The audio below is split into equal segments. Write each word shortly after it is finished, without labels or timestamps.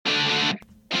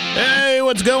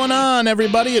what's going on,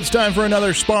 everybody? It's time for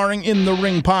another Sparring in the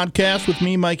Ring podcast with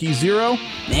me, Mikey Zero.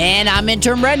 And I'm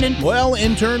Intern Brendan. Well,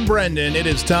 Intern Brendan, it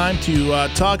is time to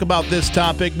talk about this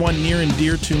topic, one near and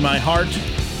dear to my heart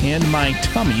and my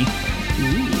tummy.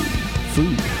 Ooh,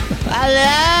 food.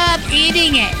 I love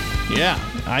eating it. Yeah,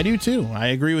 I do too. I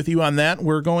agree with you on that.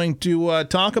 We're going to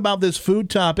talk about this food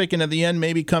topic and at the end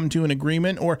maybe come to an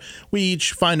agreement, or we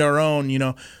each find our own,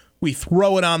 we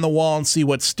throw it on the wall and see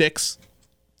what sticks.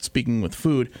 Speaking with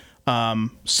food,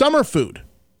 summer food.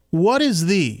 What is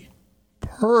the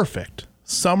perfect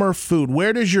summer food?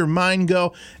 Where does your mind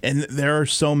go? And there are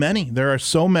so many.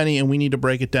 And we need to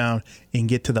break it down and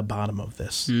get to the bottom of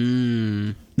this.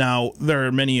 Now, there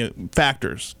are many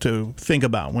factors to think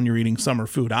about when you're eating summer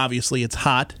food. Obviously, it's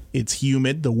hot. It's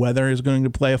humid. The weather is going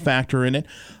to play a factor in it.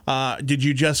 Did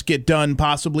you just get done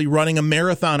possibly running a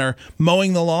marathon or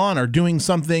mowing the lawn or doing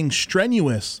something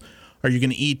strenuous? Are you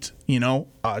going to eat,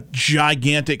 a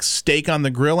gigantic steak on the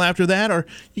grill after that? Or are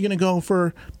you going to go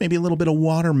for maybe a little bit of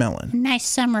watermelon? Nice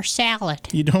summer salad.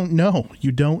 You don't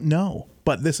know.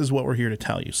 But this is what we're here to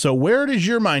tell you. So where does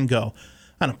your mind go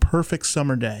on a perfect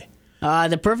summer day?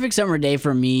 The perfect summer day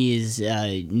for me is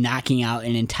knocking out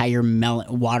an entire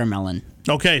watermelon.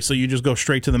 Okay, so you just go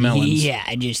straight to the melons. Yeah,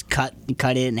 I just cut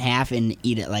it in half and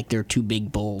eat it like they're two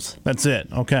big bowls. That's it,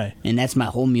 okay. And that's my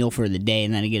whole meal for the day,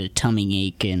 and then I get a tummy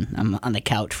ache, and I'm on the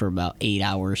couch for about 8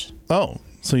 hours. Oh,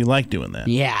 so you like doing that?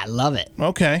 Yeah, I love it.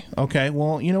 Okay.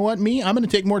 Well, you know what? I'm going to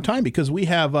take more time because we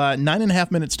have 9.5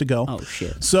 minutes to go. Oh,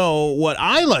 shit. So what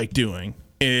I like doing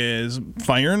is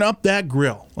firing up that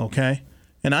grill, okay?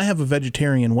 And I have a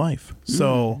vegetarian wife.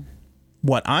 So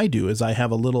what I do is I have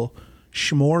a little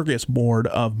smorgasbord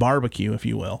of barbecue, if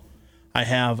you will. I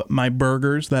have my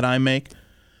burgers that I make.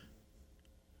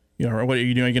 What are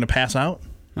you doing? Are you going to pass out?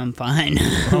 I'm fine.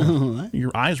 Oh,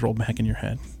 your eyes rolled back in your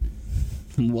head.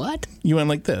 What? You went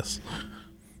like this.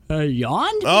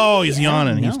 Yawned? Oh, he's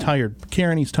yawning. He's tired.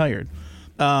 Karen, he's tired.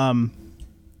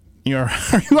 You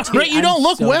don't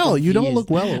look well. You don't look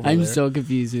well over I'm there. so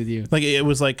confused with you. Like it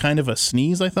was like kind of a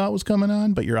sneeze I thought was coming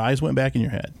on, but your eyes went back in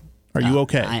your head. Are you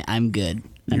okay? I'm good.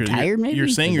 I'm tired, maybe? You're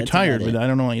saying you're tired, but I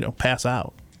don't know, pass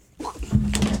out.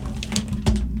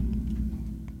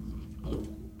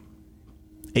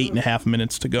 Eight and a half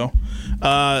minutes to go.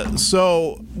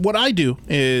 So what I do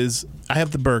is I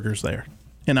have the burgers there.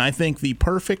 And I think the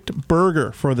perfect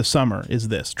burger for the summer is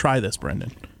this. Try this,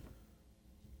 Brendan.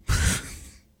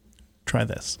 Try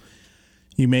this.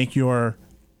 You make how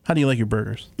do you like your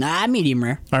burgers? Medium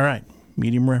rare. All right.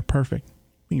 Medium rare. Perfect.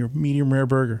 Your medium rare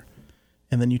burger.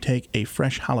 And then you take a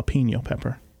fresh jalapeno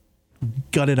pepper,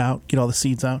 gut it out, get all the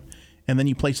seeds out, and then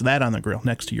you place that on the grill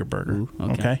next to your burger. Ooh,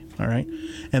 okay. All right.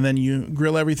 And then you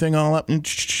grill everything all up and,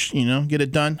 get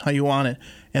it done how you want it.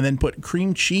 And then put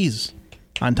cream cheese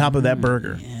on top of that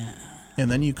burger. Yeah.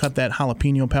 And then you cut that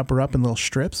jalapeno pepper up in little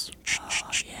strips,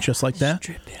 just like that.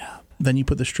 Strip it up. Then you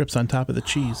put the strips on top of the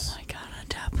cheese. Oh, my God, on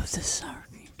top of the sour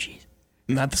cream cheese.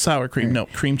 Not the sour cream, no,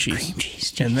 cream cheese. Cream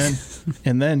cheese.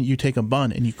 And then you take a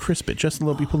bun and you crisp it just a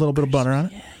little bit. You put a little bit of butter on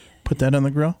it. Put that on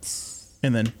the grill,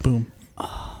 and then boom.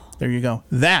 There you go.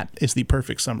 That is the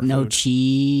perfect summer food. No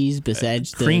cheese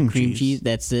besides the cream cheese.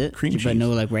 That's it. Cream cheese. But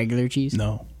no regular cheese.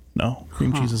 No.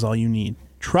 Cream cheese is all you need.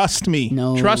 Trust me.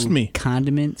 No. Trust me.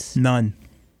 Condiments. None.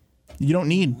 You don't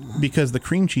need, because the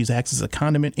cream cheese acts as a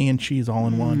condiment and cheese all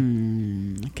in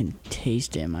one. I can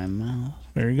taste it in my mouth.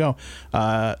 There you go.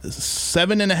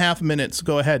 7.5 minutes.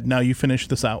 Go ahead. Now you finish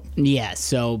this out. Yeah,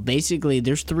 so basically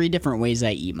there's 3 different ways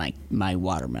I eat my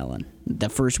watermelon. The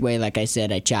first way, like I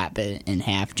said, I chop it in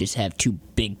half, just have 2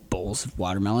 big bowls of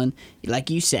watermelon. Like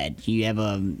you said, you have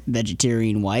a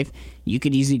vegetarian wife. You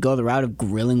could easily go the route of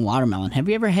grilling watermelon. Have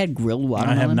you ever had grilled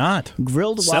watermelon? I have not.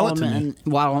 Grilled Sell watermelon. It to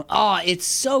me. Oh, it's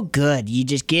so good. You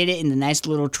just get it in the nice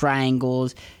little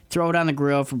triangles. Throw it on the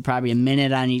grill for probably a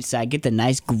minute on each side. Get the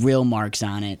nice grill marks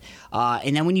on it.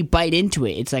 And then when you bite into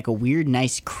it, it's like a weird,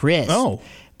 nice crisp. Oh.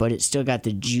 But it's still got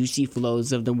the juicy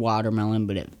flows of the watermelon,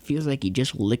 but it feels like you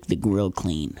just licked the grill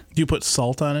clean. Do you put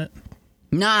salt on it?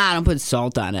 Nah, I don't put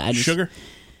salt on it. Sugar?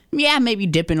 Yeah, maybe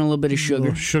dip in a little bit of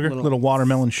sugar. Little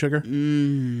watermelon sugar.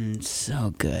 It's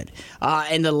so good.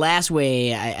 And the last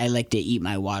way I like to eat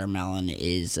my watermelon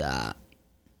is... I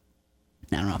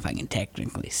don't know if I can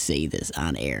technically say this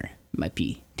on air. It might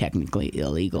be technically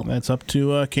illegal. That's up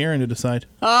to Karen to decide.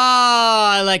 Oh,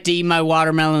 I like to eat my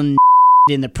watermelon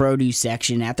in the produce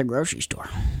section at the grocery store.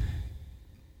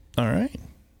 All right.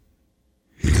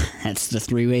 That's the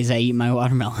 3 ways I eat my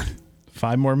watermelon.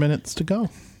 5 more minutes to go.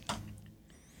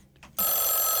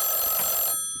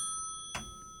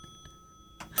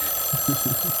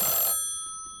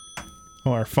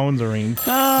 Oh, our phones are ringing.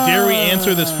 Dare we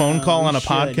answer this phone call on a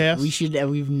podcast? We should.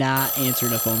 We've not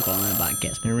answered a phone call on a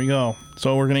podcast. Here we go.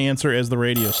 So we're going to answer as the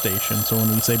radio station. So when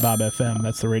we say Bob FM,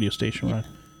 that's the radio station, right?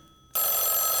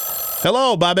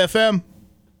 Hello, Bob FM.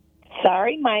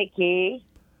 Sorry, Mikey.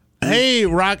 Hey,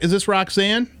 is this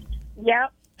Roxanne?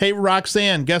 Yep. Hey,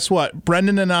 Roxanne, guess what?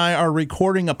 Brendan and I are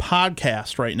recording a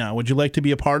podcast right now. Would you like to be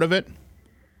a part of it?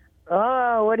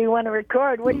 Oh, what do you want to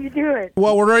record? What are you doing?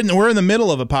 Well, we're in the middle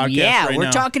of a podcast Yeah, right we're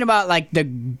now. talking about like the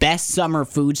best summer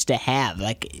foods to have.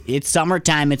 Like it's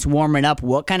summertime, it's warming up.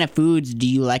 What kind of foods do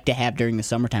you like to have during the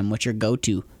summertime? What's your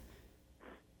go-to?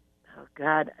 Oh,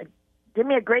 God. Give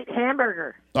me a great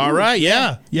hamburger. All right,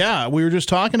 yeah. We were just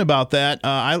talking about that.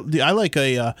 I like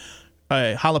a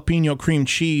jalapeno cream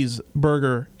cheese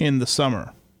burger in the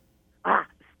summer.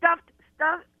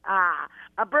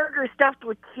 A burger stuffed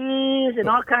with cheese and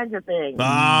all kinds of things.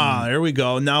 There we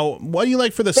go. Now, what do you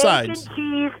like for the Bacon, sides?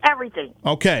 cheese, everything.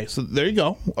 Okay, so there you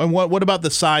go. And what about the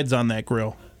sides on that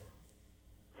grill?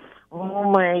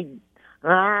 Oh, my.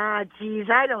 Geez,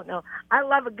 I don't know. I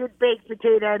love a good baked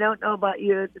potato. I don't know about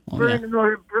you. The burn, the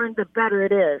more burned, the better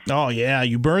it is. Oh, yeah,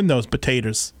 you burn those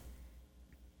potatoes.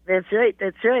 That's right.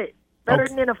 Better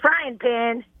than in a frying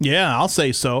pan. Yeah, I'll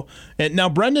say so. And now,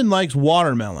 Brendan likes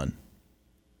watermelon.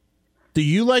 Do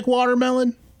you like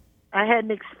watermelon? I had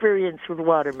an experience with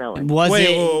watermelon.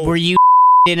 Were you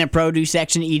in a produce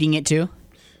section eating it too?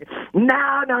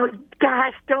 No,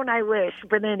 gosh, don't I wish.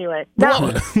 But anyway.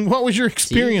 No. What was your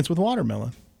experience with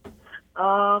watermelon?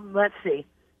 Let's see.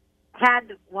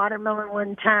 Had watermelon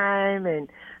one time, and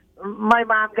my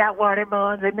mom got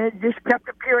watermelons, and it just kept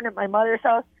appearing at my mother's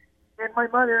house. And my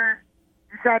mother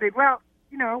decided, well,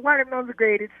 watermelons are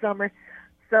great. It's summer.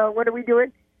 So what are we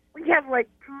doing? We have like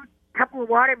couple of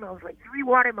watermelons, like 3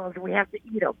 watermelons, and we have to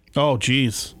eat them. Oh,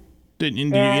 geez. Did you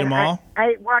eat them all?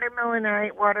 I ate watermelon, and I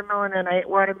ate watermelon, and I ate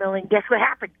watermelon. Guess what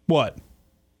happened? What?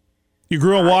 You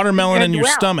grew a watermelon in your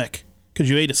stomach because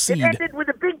you ate a seed. It ended with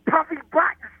a big puffy butt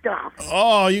and stuff.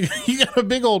 Oh, you got a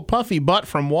big old puffy butt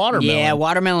from watermelon. Yeah,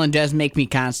 watermelon does make me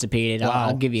constipated. Wow.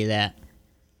 I'll give you that.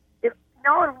 It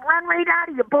run right out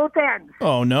of you, both ends.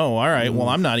 Oh, no. All right. Well,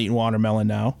 I'm not eating watermelon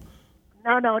now.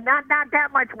 No, not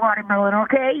that much watermelon,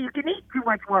 okay? You can eat too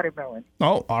much watermelon.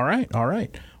 Oh, all right.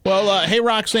 Well, hey,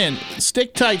 Roxanne,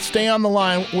 stick tight. Stay on the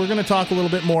line. We're going to talk a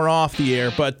little bit more off the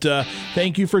air, but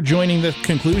thank you for joining the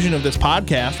conclusion of this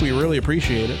podcast. We really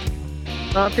appreciate it.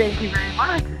 Well, thank you very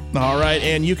much. All right,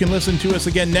 and you can listen to us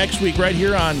again next week right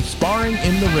here on Sparring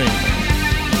in the Ring.